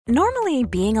Normally,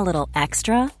 being a little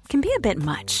extra can be a bit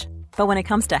much, but when it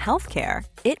comes to healthcare,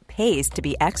 it pays to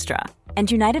be extra. And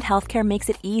United Healthcare makes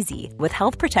it easy with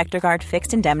Health Protector Guard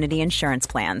fixed indemnity insurance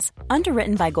plans.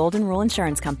 Underwritten by Golden Rule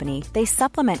Insurance Company, they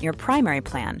supplement your primary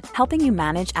plan, helping you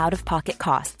manage out-of-pocket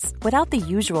costs without the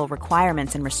usual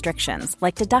requirements and restrictions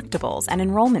like deductibles and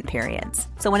enrollment periods.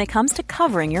 So when it comes to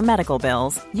covering your medical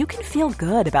bills, you can feel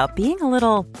good about being a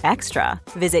little extra.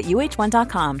 Visit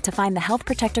uh1.com to find the Health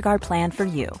Protector Guard plan for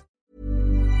you.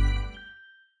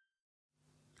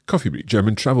 Coffee Break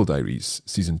German Travel Diaries,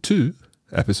 Season 2,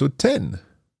 Episode 10.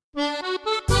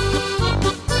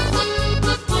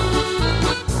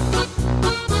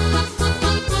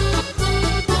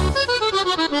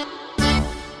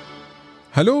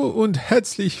 Hallo und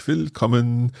herzlich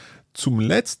willkommen zum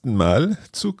letzten Mal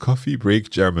zu Coffee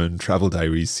Break German Travel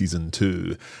Diaries Season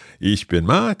 2. Ich bin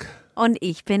Marc. Und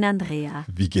ich bin Andrea.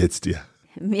 Wie geht's dir?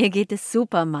 Mir geht es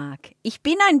super, Marc. Ich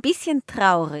bin ein bisschen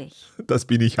traurig. Das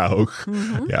bin ich auch.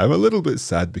 Yeah, I'm a little bit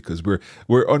sad because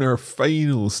we're on our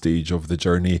final stage of the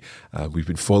journey. We've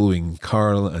been following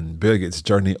Karl and Birgit's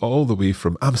journey all the way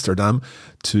from Amsterdam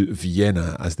to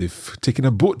Vienna as they've taken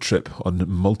a boat trip on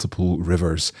multiple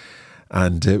rivers.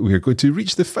 And we are going to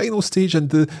reach the final stage and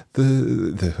the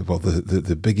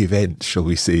big event, shall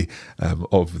we say,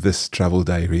 of this travel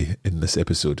diary in this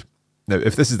episode. Now,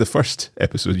 if this is the first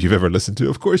episode you've ever listened to,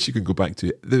 of course, you can go back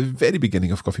to the very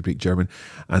beginning of Coffee Break German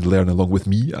and learn along with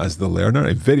me as the learner.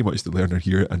 I'm very much the learner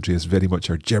here. Andrea's very much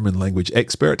our German language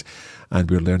expert, and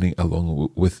we're learning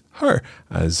along with her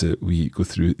as we go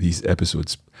through these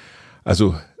episodes.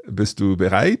 Also, bist du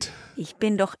bereit? Ich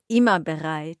bin doch immer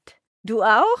bereit. Du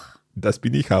auch? Das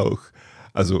bin ich auch.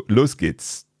 Also, los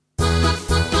geht's.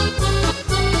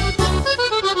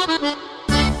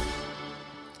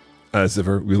 As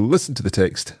ever, we'll listen to the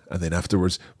text and then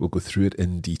afterwards we'll go through it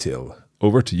in detail.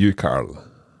 Over to you, Karl.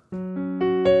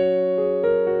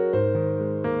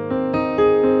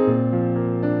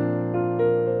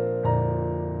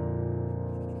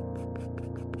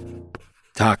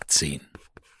 Tag 10.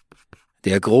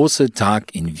 Der große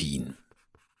Tag in Wien.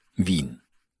 Wien.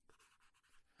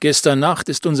 Gestern Nacht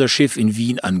ist unser Schiff in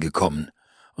Wien angekommen.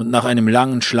 Und nach einem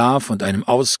langen Schlaf und einem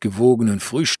ausgewogenen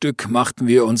Frühstück machten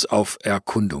wir uns auf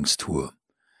Erkundungstour.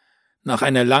 Nach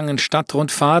einer langen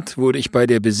Stadtrundfahrt wurde ich bei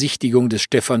der Besichtigung des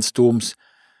Stephansdoms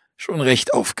schon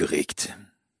recht aufgeregt.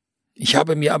 Ich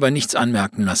habe mir aber nichts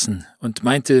anmerken lassen und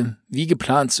meinte, wie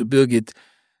geplant zu Birgit,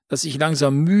 dass ich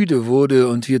langsam müde wurde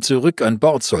und wir zurück an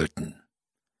Bord sollten.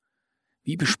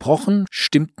 Wie besprochen,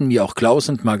 stimmten mir auch Klaus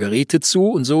und Margarete zu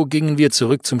und so gingen wir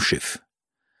zurück zum Schiff.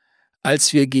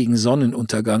 Als wir gegen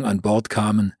Sonnenuntergang an Bord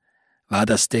kamen, war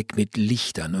das Deck mit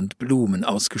Lichtern und Blumen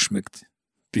ausgeschmückt.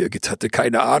 Birgit hatte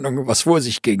keine Ahnung, was vor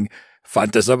sich ging,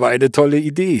 fand es aber eine tolle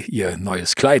Idee, ihr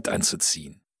neues Kleid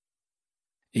anzuziehen.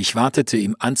 Ich wartete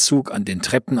im Anzug an den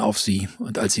Treppen auf sie,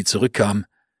 und als sie zurückkam,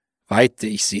 weihte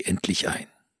ich sie endlich ein.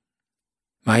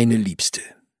 Meine Liebste,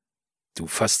 du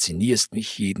faszinierst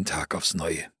mich jeden Tag aufs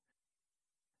Neue.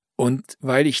 Und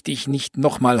weil ich dich nicht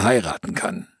nochmal heiraten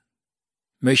kann,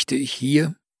 möchte ich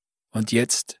hier und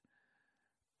jetzt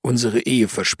unsere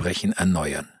Eheversprechen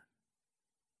erneuern.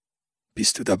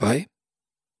 Bist du dabei?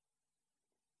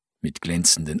 Mit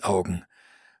glänzenden Augen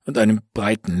und einem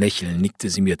breiten Lächeln nickte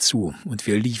sie mir zu, und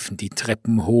wir liefen die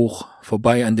Treppen hoch,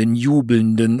 vorbei an den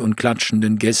jubelnden und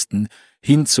klatschenden Gästen,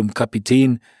 hin zum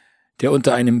Kapitän, der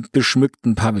unter einem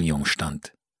beschmückten Pavillon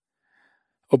stand.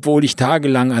 Obwohl ich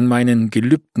tagelang an meinen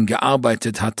Gelübden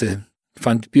gearbeitet hatte,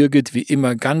 fand Birgit wie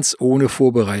immer ganz ohne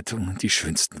Vorbereitung die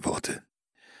schönsten Worte.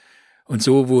 Und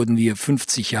so wurden wir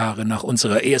 50 Jahre nach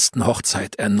unserer ersten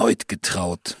Hochzeit erneut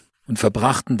getraut und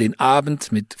verbrachten den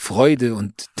Abend mit Freude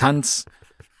und Tanz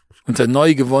unter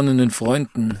neu gewonnenen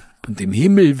Freunden und dem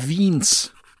Himmel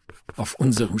Wiens auf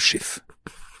unserem Schiff.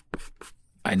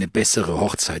 Eine bessere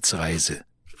Hochzeitsreise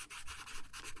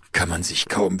kann man sich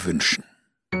kaum wünschen.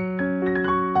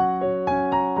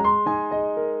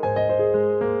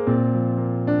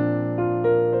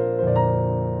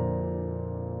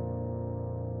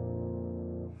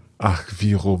 Ach,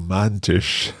 wie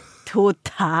romantisch.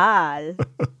 Total.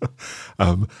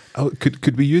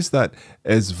 Could we use that?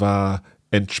 Es war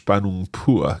Entspannung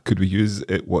pur. Could we use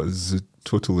it was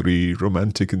totally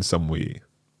romantic in some way?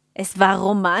 Es war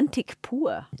Romantik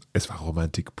pur. Es war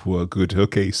romantic pur. Good.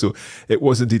 Okay, so it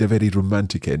was indeed a very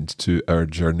romantic end to our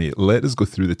journey. Let us go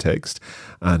through the text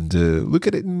and look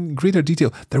at it in greater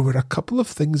detail. There were a couple of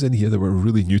things in here that were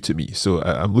really new to me, so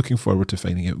I'm looking forward to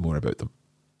finding out more about them.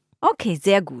 Okay,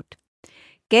 sehr gut.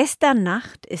 Gestern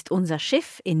Nacht ist unser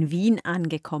Schiff in Wien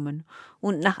angekommen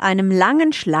und nach einem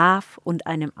langen Schlaf und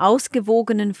einem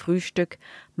ausgewogenen Frühstück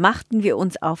machten wir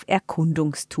uns auf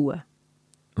Erkundungstour.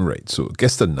 Right, so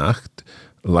gestern Nacht,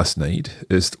 last night,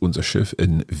 ist unser Schiff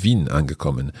in Wien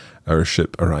angekommen. Our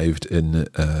ship arrived in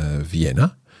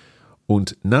Vienna.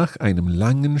 Und nach einem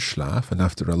langen Schlaf, and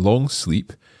after a long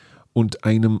sleep, und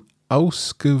einem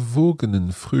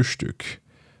ausgewogenen Frühstück.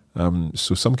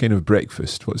 So some kind of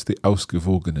breakfast. What's the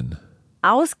ausgewogenen?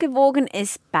 Ausgewogen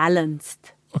is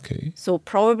balanced. Okay. So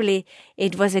probably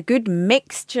it was a good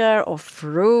mixture of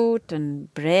fruit and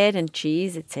bread and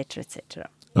cheese, etc., etc.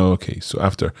 Okay, so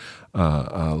after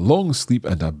a long sleep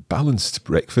and a balanced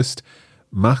breakfast,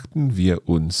 machten wir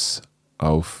uns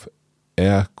auf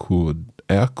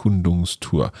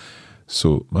Erkundungstour.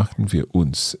 So machten wir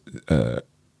uns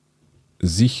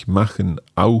sich machen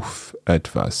auf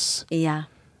etwas. Ja.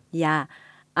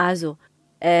 Also,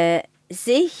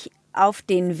 sich auf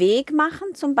den Weg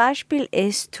machen zum Beispiel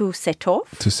ist to set off.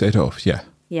 To set off, yeah.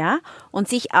 Ja, und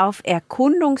sich auf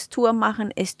Erkundungstour machen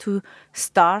ist to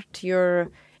start your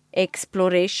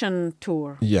exploration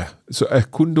tour. Yeah, so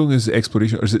Erkundung is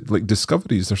exploration, or is it like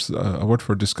discovery? Is there a word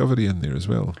for discovery in there as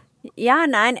well? Ja,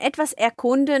 nein, etwas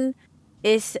erkunden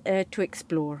is to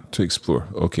explore. To explore,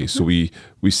 okay, so we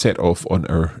set off on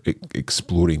our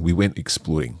exploring, we went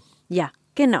exploring. Ja,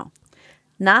 genau.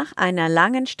 Nach einer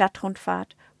langen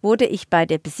Stadtrundfahrt wurde ich bei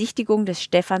der Besichtigung des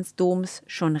Stephansdoms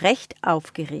schon recht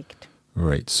aufgeregt.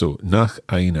 Right, so nach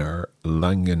einer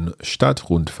langen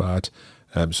Stadtrundfahrt,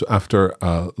 so after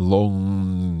a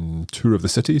long tour of the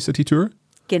city tour,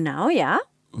 Genau, ja.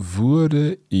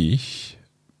 wurde ich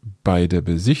bei der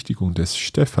Besichtigung des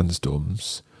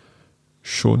Stephansdoms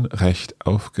schon recht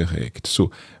aufgeregt.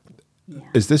 So,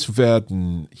 is this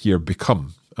werden here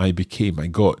become? I became, I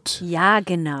got. Ja,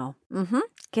 genau.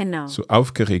 Genau. So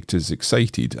aufgeregt is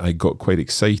excited. I got quite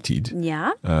excited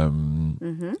Ja.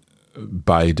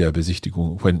 bei der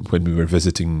Besichtigung when we were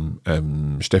visiting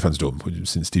Stephansdom,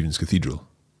 St. Stephen's Cathedral.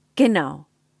 Genau,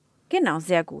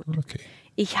 sehr gut. Okay.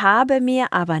 Ich habe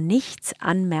mir aber nichts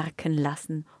anmerken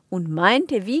lassen und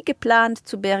meinte wie geplant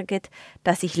zu Birgit,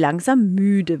 dass ich langsam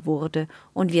müde wurde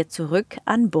und wir zurück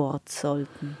an Bord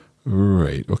sollten.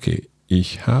 Right, okay.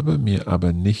 Ich habe mir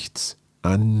aber nichts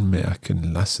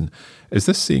anmerken lassen. Is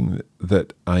this saying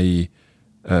that I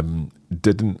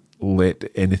didn't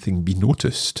let anything be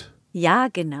noticed? Ja,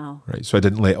 genau. Right, so I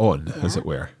didn't let on, as it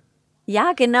were.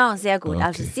 Ja, genau, sehr gut. Okay.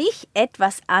 Also sich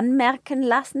etwas anmerken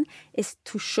lassen ist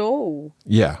to show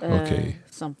Yeah, okay.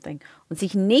 something. Und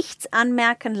sich nichts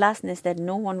anmerken lassen ist that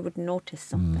no one would notice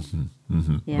something.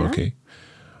 Ja? Okay.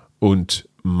 Und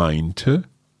meinte,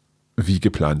 wie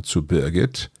geplant zu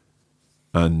Birgit,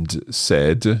 and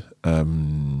said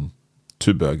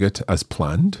to Birgit as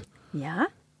planned, Ja,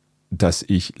 dass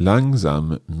ich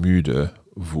langsam müde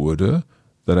wurde,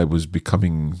 that I was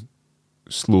becoming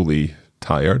slowly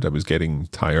tired, I was getting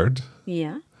tired,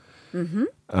 ja.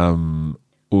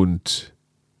 und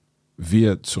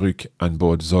wir zurück an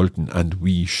Bord sollten, and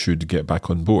we should get back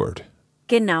on board.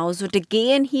 Genau, so the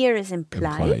gehen here is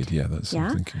implied. Yeah, that's what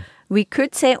I'm thinking. We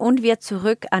could say, und wir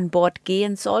zurück an Bord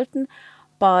gehen sollten,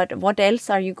 but what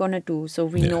else are you gonna do?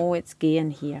 So we know it's gehen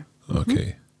here.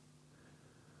 Okay.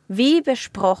 Wie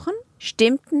besprochen,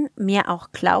 stimmten mir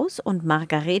auch Klaus und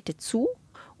Margarete zu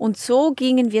und so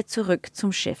gingen wir zurück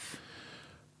zum Schiff.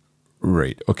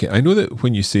 Right. Okay. I know that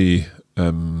when you say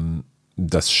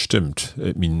das stimmt,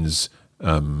 it means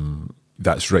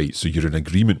that's right. So you're in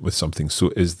agreement with something.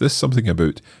 So is this something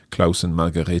about Klaus and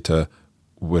Margareta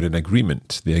were in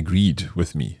agreement? They agreed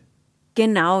with me.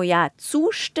 Genau, ja.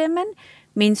 Zustimmen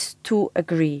means to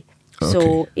agree. So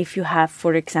Okay. if you have,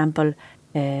 for example,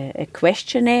 a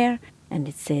questionnaire and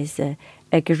it says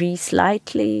agree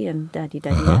slightly and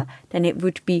da-di-da-di-da, then it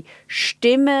would be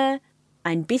stimme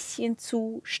ein bisschen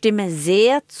zu, stimme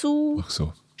sehr zu, Ach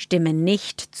so. stimme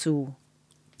nicht zu.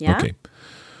 Ja? Okay.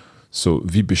 So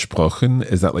wie besprochen,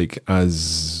 is that like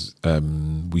as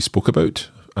we spoke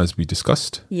about, as we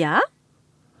discussed? Ja?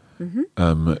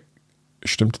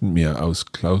 Stimmten mir aus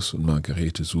Klaus und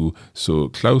Margarete so. So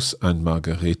Klaus and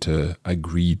Margarete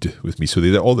agreed with me. So they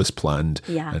did all this planned,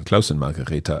 Yeah. and Klaus and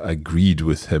Margarete agreed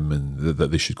with him and that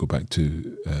they should go back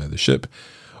to the ship.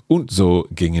 Und so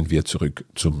gingen wir zurück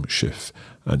zum Schiff.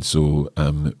 And so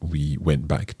we went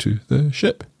back to the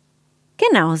ship.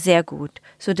 Genau, sehr gut.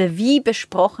 So the wie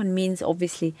besprochen means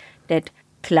obviously that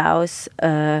Klaus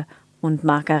und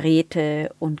Margarete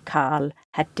und Karl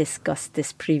had discussed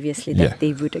this previously, that Yeah.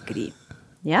 they would agree.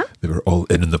 Ja? They were all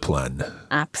in the plan.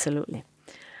 Absolutely.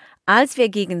 Als wir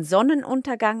gegen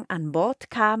Sonnenuntergang an Bord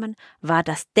kamen, war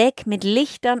das Deck mit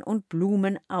Lichtern und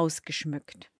Blumen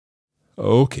ausgeschmückt.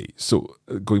 Okay, so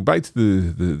going back to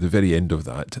the very end of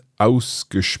that,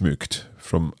 ausgeschmückt,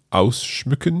 from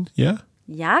ausschmücken, yeah?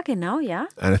 Ja, genau, ja.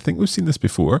 And I think we've seen this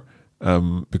before,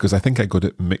 because I think I got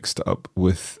it mixed up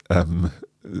with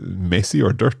messy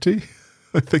or dirty,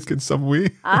 I think in some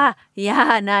way.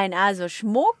 Ja, nein, also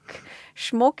Schmuck.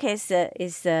 Schmuck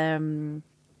is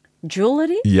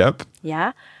jewelry. Yep.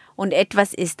 Ja, und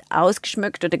etwas ist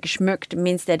ausgeschmückt oder geschmückt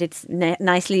means that it's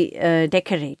nicely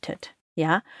decorated.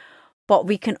 Ja, but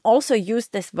we can also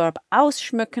use this verb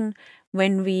ausschmücken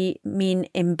when we mean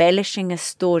embellishing a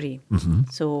story.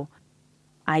 So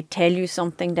I tell you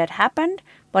something that happened,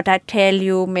 but I tell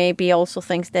you maybe also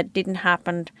things that didn't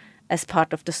happen as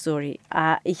part of the story.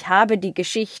 Ich habe die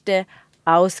Geschichte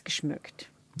ausgeschmückt.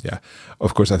 Yeah.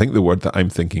 Of course, I think the word that I'm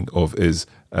thinking of is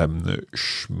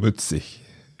schmutzig.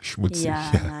 Schmutzig. Ja,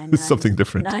 Yeah. nein, It's nein. something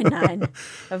different. Nein.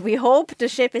 We hope the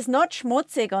ship is not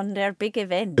schmutzig on their big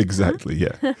event. Exactly,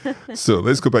 yeah. So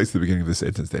let's go back to the beginning of the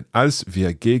sentence then. Als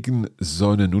wir gegen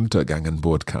Sonnenuntergang an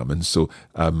Bord kamen, so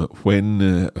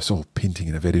when, so painting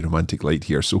in a very romantic light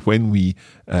here, so when we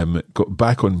got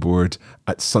back on board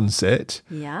at sunset,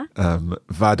 Ja.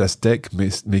 war das Deck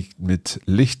mit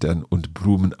Lichtern und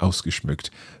Blumen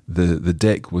ausgeschmückt. The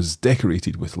deck was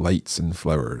decorated with lights and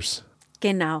flowers.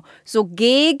 Genau. So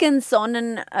gegen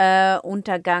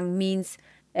Sonnenuntergang means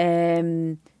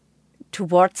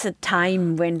towards a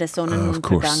time when the Of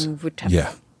course. Sonnenuntergang would have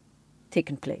Yeah,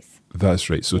 taken place. that's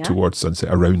right. So Yeah. towards sunset,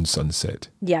 around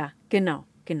sunset. Ja, genau.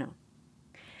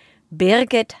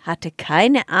 Birgit hatte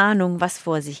keine Ahnung, was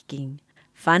vor sich ging,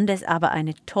 fand es aber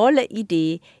eine tolle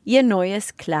Idee, ihr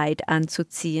neues Kleid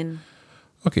anzuziehen.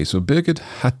 Okay, so Birgit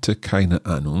hatte keine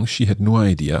Ahnung. She had no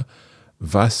idea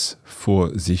was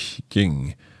vor sich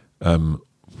ging.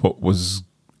 What was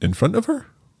in front of her?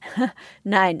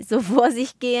 Nein, so vor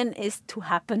sich gehen ist to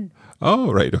happen.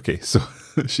 Oh, right. Okay. So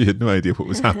she had no idea what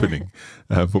was happening,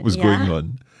 what was Ja.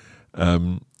 going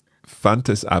on. Fand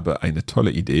es aber eine tolle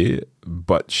Idee,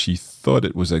 but she thought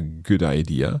it was a good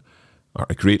idea, or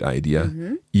a great idea,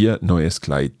 ihr neues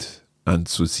Kleid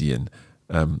anzuziehen,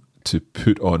 to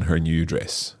put on her new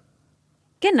dress.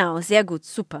 Genau, sehr gut,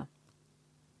 super.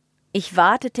 Ich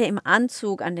wartete im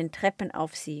Anzug an den Treppen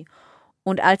auf sie,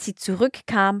 und als sie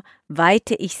zurückkam,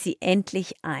 weihte ich sie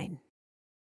endlich ein.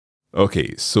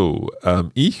 Okay, so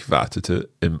ich wartete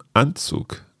im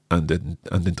Anzug an den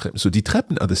Treppen. So die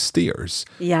Treppen are the stairs.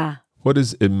 Ja, What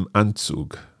is im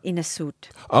Anzug? in a suit.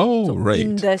 Oh, So right.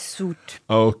 in the suit.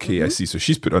 Okay, I see. So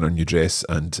she's put on her new dress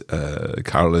and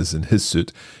Carl is in his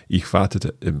suit. Ich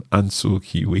wartete im Anzug.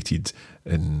 He waited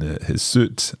in his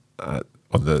suit at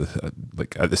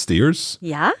the stairs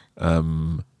Ja,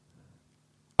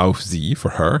 auf sie,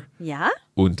 for her. ja,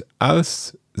 Und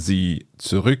als sie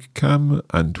zurückkam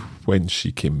and when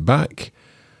she came back,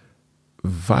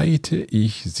 weihte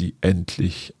ich sie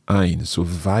endlich ein. So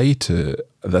weihte,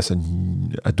 I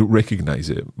don't recognize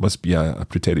it. Must be a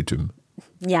preteritum.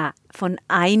 ja, von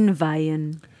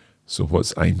einweihen. So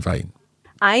what's einweihen?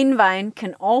 Einweihen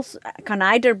can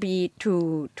either be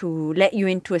to let you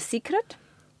into a secret,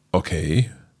 Okay.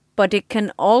 but it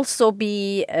can also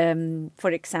be,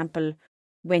 for example,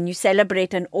 when you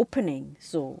celebrate an opening.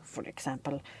 So, for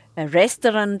example, a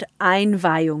restaurant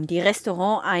Einweihung, die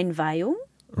Restaurant Einweihung.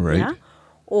 Right. Ja?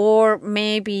 Or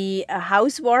maybe a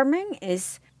housewarming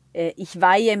is ich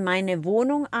weihe meine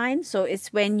Wohnung ein. So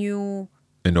it's when you,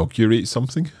 Inaugurate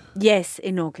something? yes,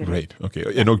 inaugurate. Right. Okay.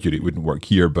 Inaugurate wouldn't work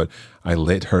here, but I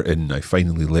let her in. I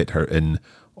finally let her in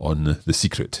on the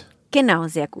secret. Genau,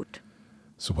 sehr gut.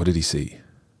 So what did he say?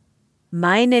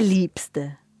 Meine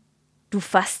Liebste, du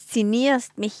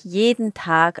faszinierst mich jeden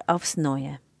Tag aufs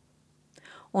Neue.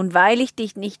 Und weil ich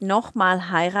dich nicht nochmal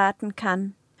heiraten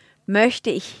kann, möchte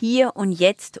ich hier und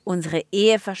jetzt unsere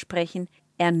Eheversprechen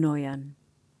erneuern.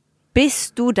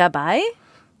 Bist du dabei?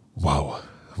 Wow.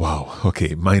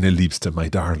 Okay, meine Liebste, my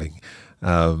darling.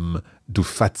 Du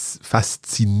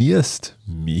faszinierst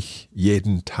mich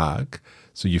jeden Tag.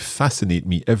 So you fascinate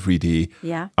me every day.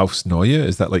 Ja. Aufs Neue,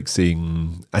 is that like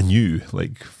saying anew,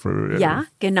 like for Ja,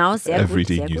 genau, sehr every gut,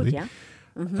 day sehr gut, newly?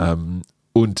 ja.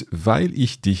 Und weil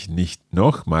ich dich nicht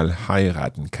nochmal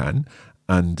heiraten kann,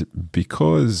 and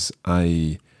because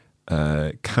I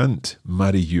can't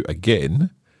marry you again,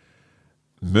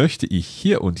 möchte ich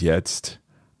hier und jetzt,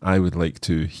 I would like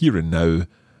to here and now,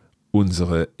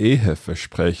 unsere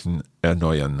Eheversprechen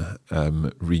erneuern.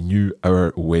 Renew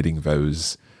our wedding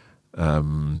vows.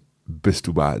 Bist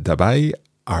du dabei?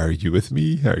 Are you with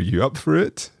me? Are you up for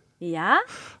it? Ja,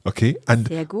 Okay, and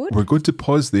Sehr gut. we're going to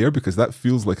pause there because that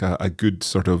feels like a good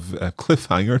sort of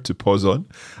cliffhanger to pause on.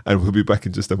 And we'll be back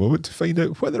in just a moment to find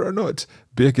out whether or not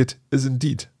Birgit is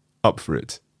indeed up for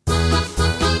it.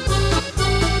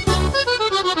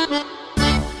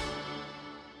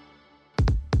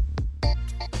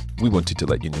 We wanted to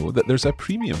let you know that there's a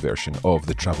premium version of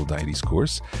the Travel Diaries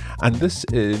course, and this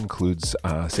includes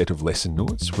a set of lesson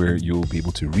notes where you'll be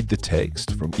able to read the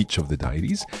text from each of the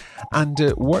diaries and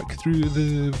work through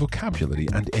the vocabulary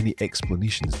and any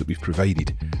explanations that we've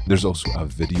provided. There's also a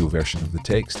video version of the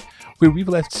text where we've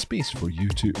left space for you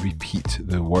to repeat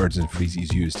the words and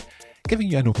phrases used,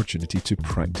 giving you an opportunity to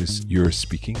practice your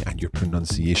speaking and your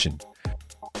pronunciation.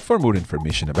 For more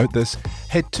information about this,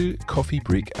 head to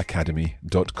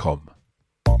coffeebreakacademy.com.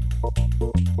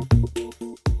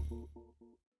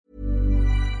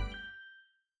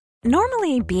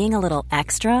 Normally, being a little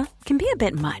extra can be a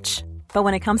bit much, but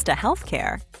when it comes to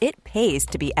healthcare, it pays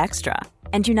to be extra.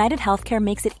 And United Healthcare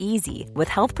makes it easy with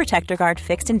Health Protector Guard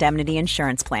fixed indemnity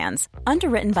insurance plans.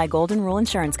 Underwritten by Golden Rule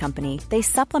Insurance Company, they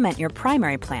supplement your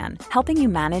primary plan, helping you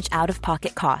manage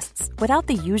out-of-pocket costs without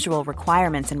the usual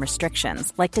requirements and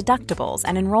restrictions like deductibles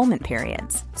and enrollment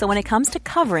periods. So when it comes to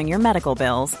covering your medical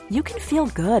bills, you can feel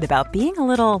good about being a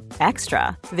little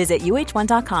extra. Visit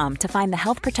uh1.com to find the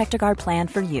Health Protector Guard plan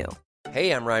for you.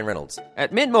 Hey, I'm Ryan Reynolds.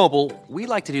 At Mint Mobile, we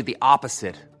like to do the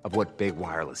opposite of what Big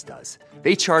Wireless does.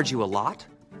 They charge you a lot,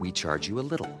 we charge you a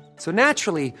little. So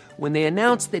naturally, when they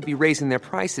announced they'd be raising their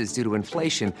prices due to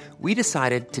inflation, we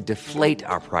decided to deflate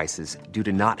our prices due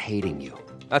to not hating you.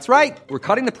 That's right. We're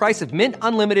cutting the price of Mint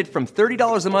Unlimited from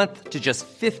 $30 a month to just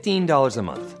 $15 a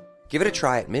month. Give it a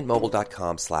try at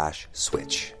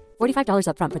mintmobile.com/switch. $45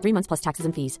 up front for 3 months plus taxes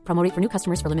and fees. Promo rate for new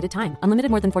customers for limited time. Unlimited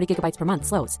more than 40 gigabytes per month.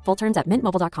 Slows full terms at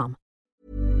mintmobile.com.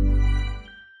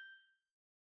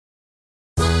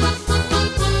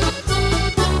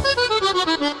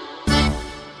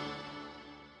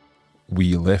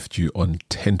 We left you on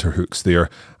tenterhooks there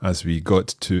as we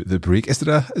got to the break. Is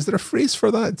there a phrase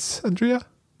for that, Andrea?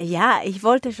 Ja, ich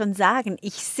wollte schon sagen,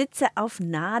 ich sitze auf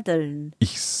Nadeln.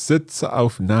 Ich sitze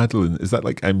auf Nadeln. Is that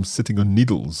like I'm sitting on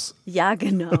needles? Ja,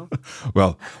 genau.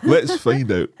 Well, let's find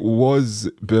out.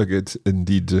 Was Birgit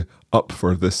indeed up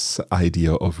for this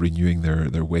idea of renewing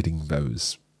their wedding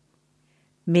vows?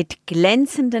 Mit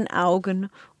glänzenden Augen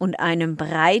und einem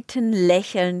breiten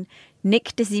Lächeln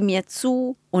nickte sie mir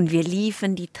zu und wir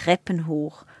liefen die Treppen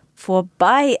hoch,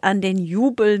 vorbei an den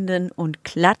jubelnden und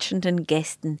klatschenden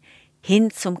Gästen,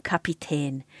 hin zum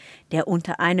Kapitän, der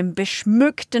unter einem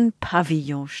beschmückten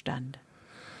Pavillon stand.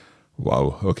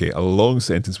 Wow, okay, a long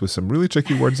sentence with some really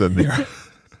tricky words in there.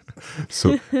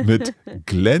 So, mit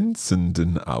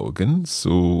glänzenden Augen,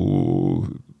 so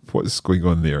what's going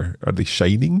on there? Are they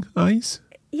shining eyes?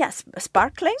 Ja,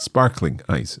 sparkling? Sparkling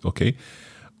eyes, okay.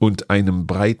 Und einem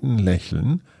breiten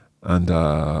Lächeln and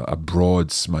a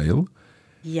broad smile.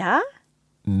 Ja?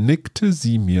 Nickte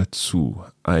sie mir zu.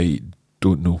 I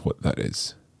don't know what that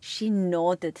is. She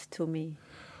nodded to me.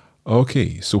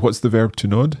 Okay, so what's the verb to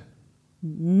nod?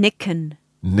 Nicken.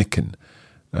 Nicken.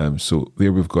 So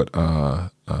there we've got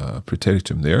a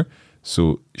preteritum there.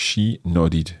 So she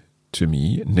nodded to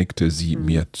me, nickte sie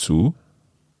mir zu.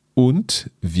 Und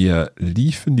wir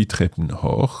liefen die Treppen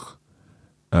hoch.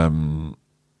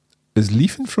 Is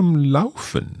liefen from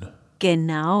laufen?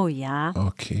 Genau, ja.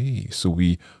 Okay, so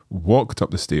we walked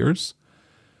up the stairs,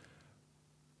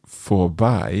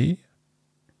 vorbei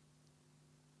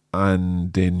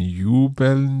an den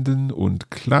jubelnden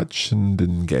und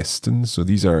klatschenden Gästen. So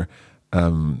these are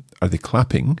they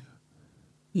clapping?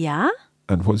 Ja?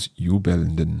 And what's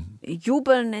jubelnden?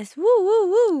 Jubeln ist woo,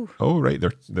 woo, woo. Oh, right,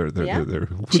 they're Yeah.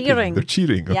 whooping. Cheering. They're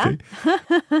cheering, okay.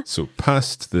 Yeah. So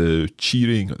past the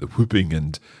cheering, the whooping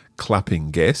and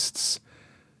clapping guests,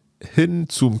 hin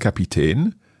zum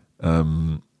Kapitän,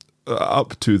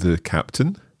 up to the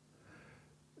captain,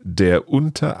 der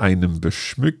unter einem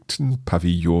beschmückten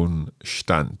Pavillon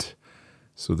stand.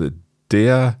 So the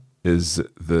der is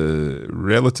the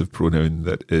relative pronoun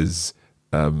that is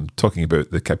talking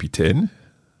about the Kapitän.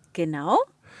 Genau.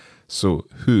 So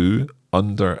who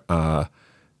under a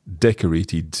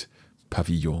decorated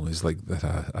pavilion is like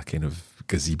a kind of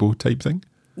gazebo type thing.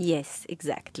 Yes,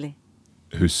 exactly.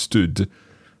 Who stood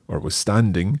or was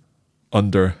standing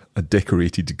under a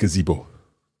decorated gazebo.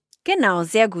 Genau,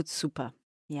 sehr gut, super.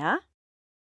 Ja?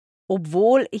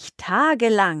 Obwohl ich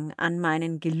tagelang an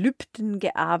meinen Gelübden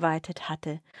gearbeitet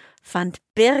hatte, fand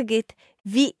Birgit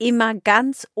wie immer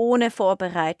ganz ohne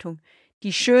Vorbereitung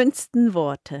die schönsten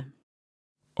Worte.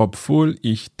 Obwohl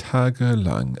ich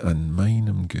tagelang an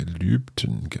meinem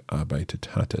Gelübden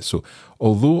gearbeitet hatte. So,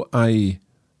 although I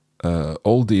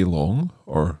all day long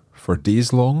or for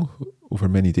days long, over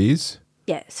many days?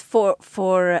 Yes, for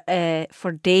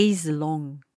days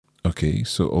long. Okay,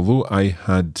 so although I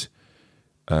had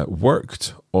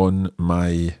worked on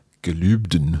my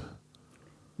Gelübden.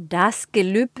 Das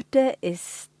Gelübde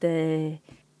ist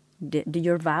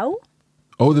your vow.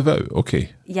 Oh, the vow, okay.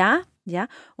 Ja.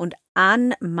 Und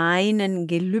an meinen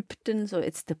Gelübden, so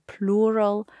it's the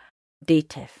plural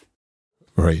dative.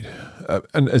 Right.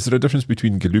 And is there a difference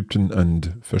between Gelübden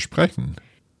and Versprechen?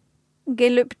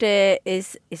 Gelübde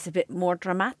is a bit more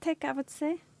dramatic, I would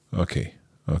say. Okay.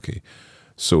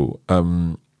 So,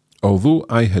 although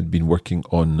I had been working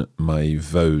on my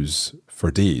vows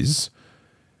for days,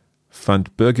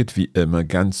 fand Birgit wie immer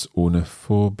ganz ohne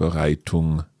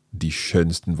Vorbereitung die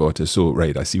schönsten Worte. So,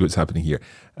 right, I see what's happening here.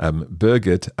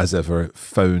 Birgit, as ever,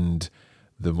 found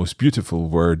the most beautiful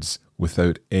words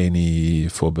without any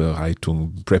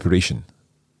Vorbereitung, preparation.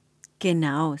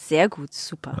 Genau, sehr gut,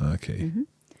 super. Okay.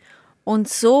 Und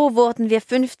so wurden wir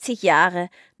 50 Jahre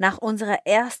nach unserer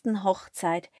ersten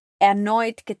Hochzeit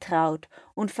erneut getraut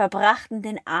und verbrachten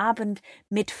den Abend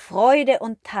mit Freude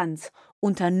und Tanz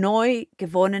unter neu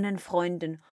gewonnenen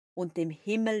Freunden und dem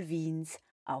Himmel Wiens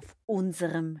auf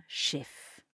unserem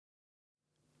Schiff.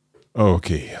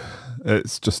 Okay,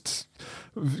 it's just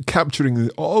capturing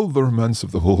all the romance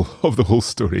of the whole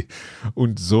story.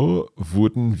 Und so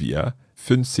wurden wir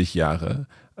 50 Jahre,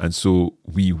 and so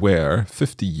we were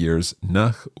 50 years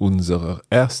nach unserer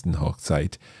ersten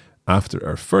Hochzeit, after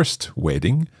our first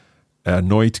wedding,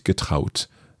 erneut getraut.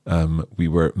 We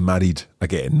were married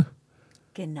again.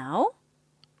 Genau.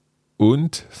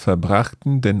 Und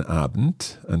verbrachten den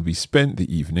Abend, and we spent the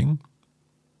evening,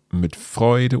 mit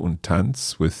Freude und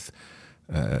Tanz, with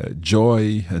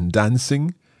joy and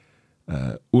dancing,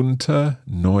 unter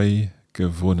neu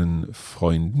gewonnenen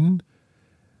Freunden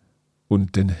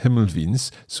und den Himmel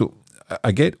Wiens. So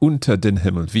I get unter den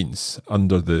Himmel Wiens,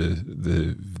 under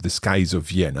the skies of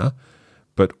Vienna,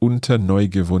 but unter neu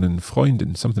gewonnenen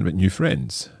Freunden, something about new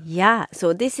friends. Ja,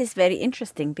 so this is very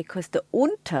interesting because the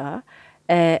unter,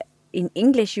 in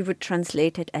English you would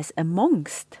translate it as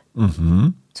amongst.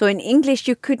 Mm-hmm. So in English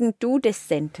you couldn't do this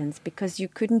sentence because you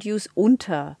couldn't use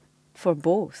unter for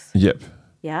both. Yep.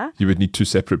 Ja? You would need two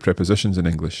separate prepositions in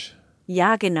English.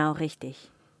 Ja, genau, richtig.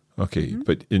 Okay,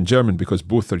 but in German, because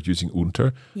both are using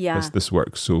unter, Ja. this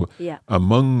works. So Ja.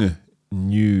 among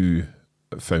new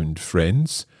found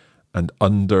friends and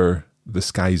under the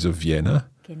skies of Vienna,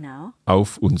 Genau.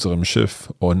 auf unserem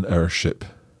Schiff, on our ship.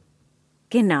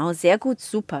 Genau, sehr gut,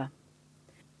 super.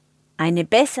 Eine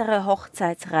bessere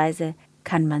Hochzeitsreise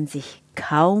kann man sich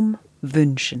kaum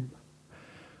wünschen.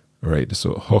 Right,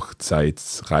 so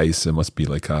Hochzeitsreise must be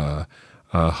like a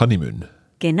honeymoon.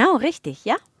 Genau, richtig,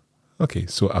 ja? Okay,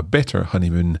 so a better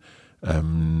honeymoon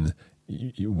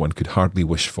one could hardly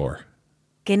wish for.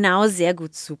 Genau, sehr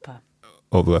gut, super.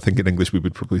 Although I think in English we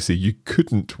would probably say you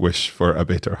couldn't wish for a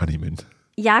better honeymoon.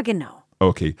 Ja, genau.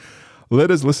 Okay, let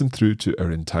us listen through to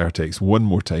our entire text one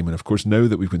more time. And of course, now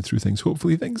that we've been through things,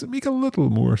 hopefully things make a little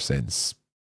more sense.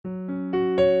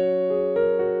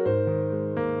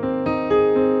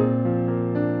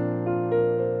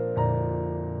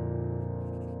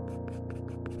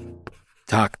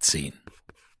 Tag 10.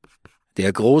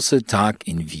 Der große Tag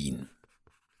in Wien.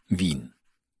 Wien.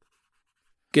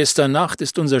 Gestern Nacht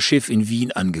ist unser Schiff in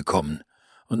Wien angekommen,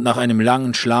 und nach einem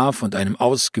langen Schlaf und einem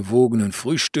ausgewogenen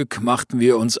Frühstück machten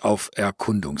wir uns auf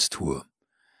Erkundungstour.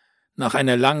 Nach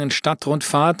einer langen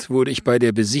Stadtrundfahrt wurde ich bei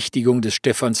der Besichtigung des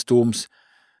Stephansdoms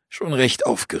schon recht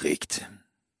aufgeregt.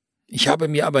 Ich habe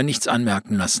mir aber nichts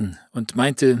anmerken lassen und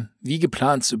meinte, wie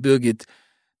geplant, zu Birgit,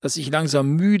 dass ich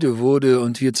langsam müde wurde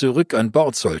und wir zurück an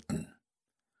Bord sollten.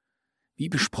 Wie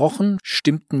besprochen,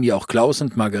 stimmten mir auch Klaus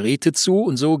und Margarete zu,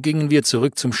 und so gingen wir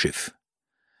zurück zum Schiff.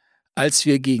 Als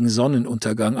wir gegen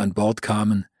Sonnenuntergang an Bord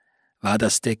kamen, war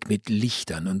das Deck mit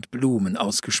Lichtern und Blumen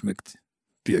ausgeschmückt.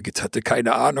 Birgit hatte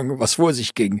keine Ahnung, was vor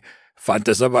sich ging, fand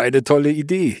es aber eine tolle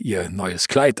Idee, ihr neues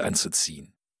Kleid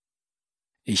anzuziehen.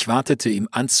 Ich wartete im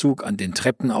Anzug an den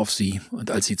Treppen auf sie,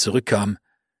 und als sie zurückkam,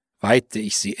 weihte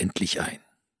ich sie endlich ein.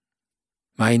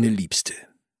 Meine Liebste,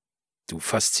 du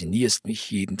faszinierst mich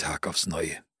jeden Tag aufs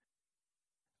Neue.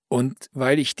 Und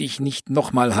weil ich dich nicht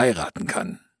nochmal heiraten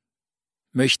kann,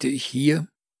 möchte ich hier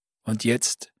und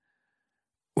jetzt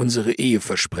unsere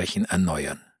Eheversprechen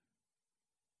erneuern.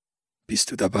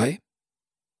 Bist du dabei?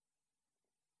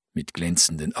 Mit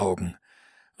glänzenden Augen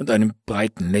und einem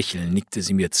breiten Lächeln nickte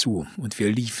sie mir zu, und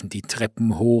wir liefen die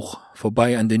Treppen hoch,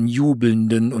 vorbei an den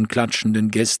jubelnden und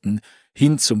klatschenden Gästen,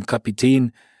 hin zum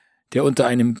Kapitän, der unter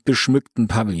einem beschmückten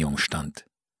Pavillon stand.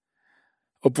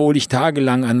 Obwohl ich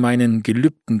tagelang an meinen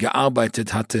Gelübden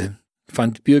gearbeitet hatte,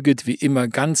 fand Birgit wie immer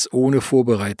ganz ohne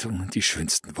Vorbereitung die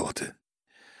schönsten Worte.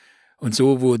 Und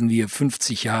so wurden wir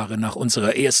 50 Jahre nach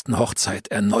unserer ersten Hochzeit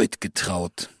erneut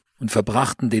getraut und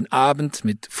verbrachten den Abend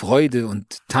mit Freude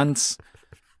und Tanz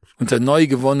unter neu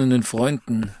gewonnenen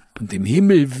Freunden und dem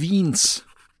Himmel Wiens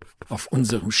auf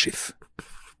unserem Schiff.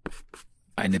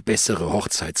 Eine bessere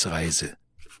Hochzeitsreise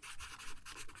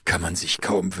kann man sich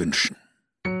kaum wünschen.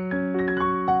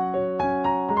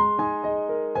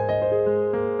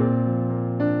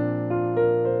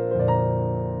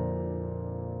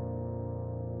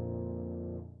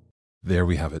 There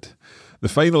we have it. The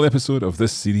final episode of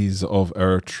this series of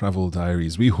our travel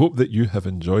diaries. We hope that you have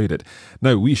enjoyed it.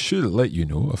 Now, we should let you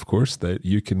know, of course, that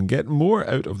you can get more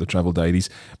out of the travel diaries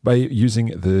by using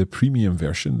the premium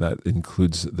version that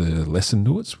includes the lesson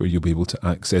notes, where you'll be able to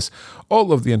access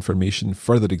all of the information,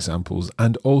 further examples,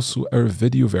 and also our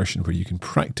video version where you can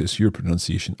practice your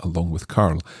pronunciation along with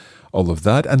Carl. All of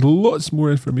that and lots more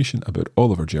information about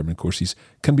all of our German courses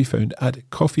can be found at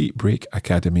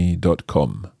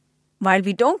coffeebreakacademy.com. While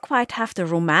we don't quite have the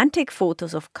romantic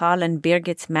photos of Carl and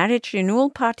Birgit's marriage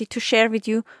renewal party to share with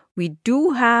you, we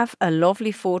do have a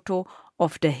lovely photo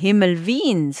of the Himmel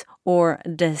Wiens, or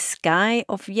the sky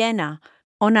of Vienna,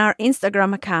 on our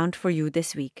Instagram account for you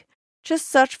this week. Just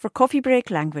search for Coffee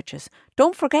Break Languages.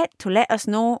 Don't forget to let us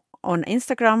know on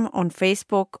Instagram, on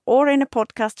Facebook, or in a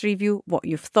podcast review what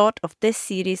you've thought of this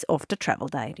series of the Travel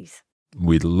Diaries.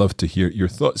 We'd love to hear your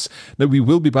thoughts. Now, we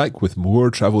will be back with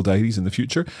more travel diaries in the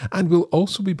future, and we'll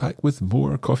also be back with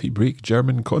more Coffee Break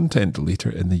German content later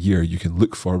in the year. You can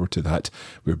look forward to that.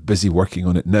 We're busy working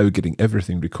on it now, getting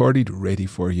everything recorded, ready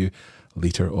for you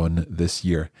later on this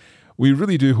year. We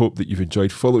really do hope that you've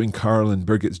enjoyed following Carl and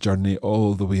Birgit's journey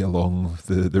all the way along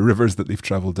the rivers that they've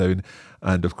travelled down.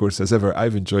 And of course, as ever,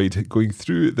 I've enjoyed going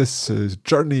through this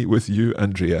journey with you,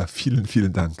 Andrea. Vielen,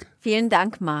 vielen Dank. Vielen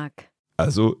Dank, Marc.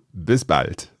 Also, bis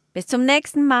bald. Bis zum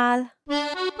nächsten Mal.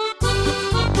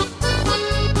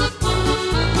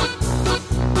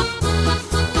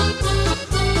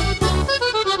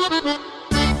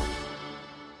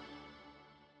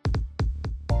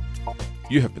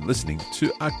 You have been listening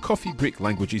to a Coffee Break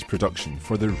Languages production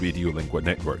for the Radiolingua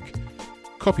Network.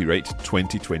 Copyright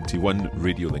 2021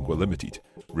 Radiolingua Limited.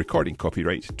 Recording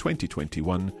copyright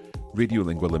 2021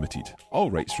 Radiolingua Limited.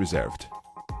 All rights reserved.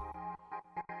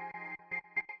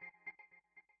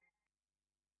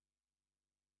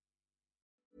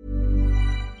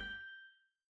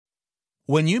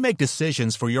 When you make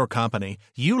decisions for your company,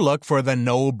 you look for the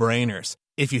no-brainers.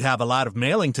 If you have a lot of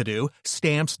mailing to do,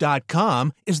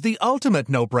 Stamps.com is the ultimate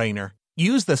no-brainer.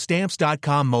 Use the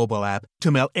Stamps.com mobile app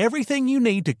to mail everything you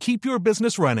need to keep your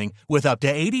business running with up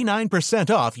to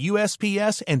 89% off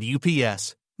USPS and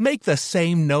UPS. Make the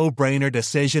same no-brainer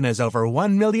decision as over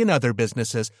 1 million other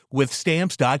businesses with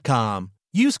Stamps.com.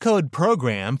 Use code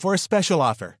PROGRAM for a special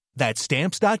offer. That's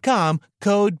Stamps.com,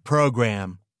 code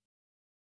PROGRAM.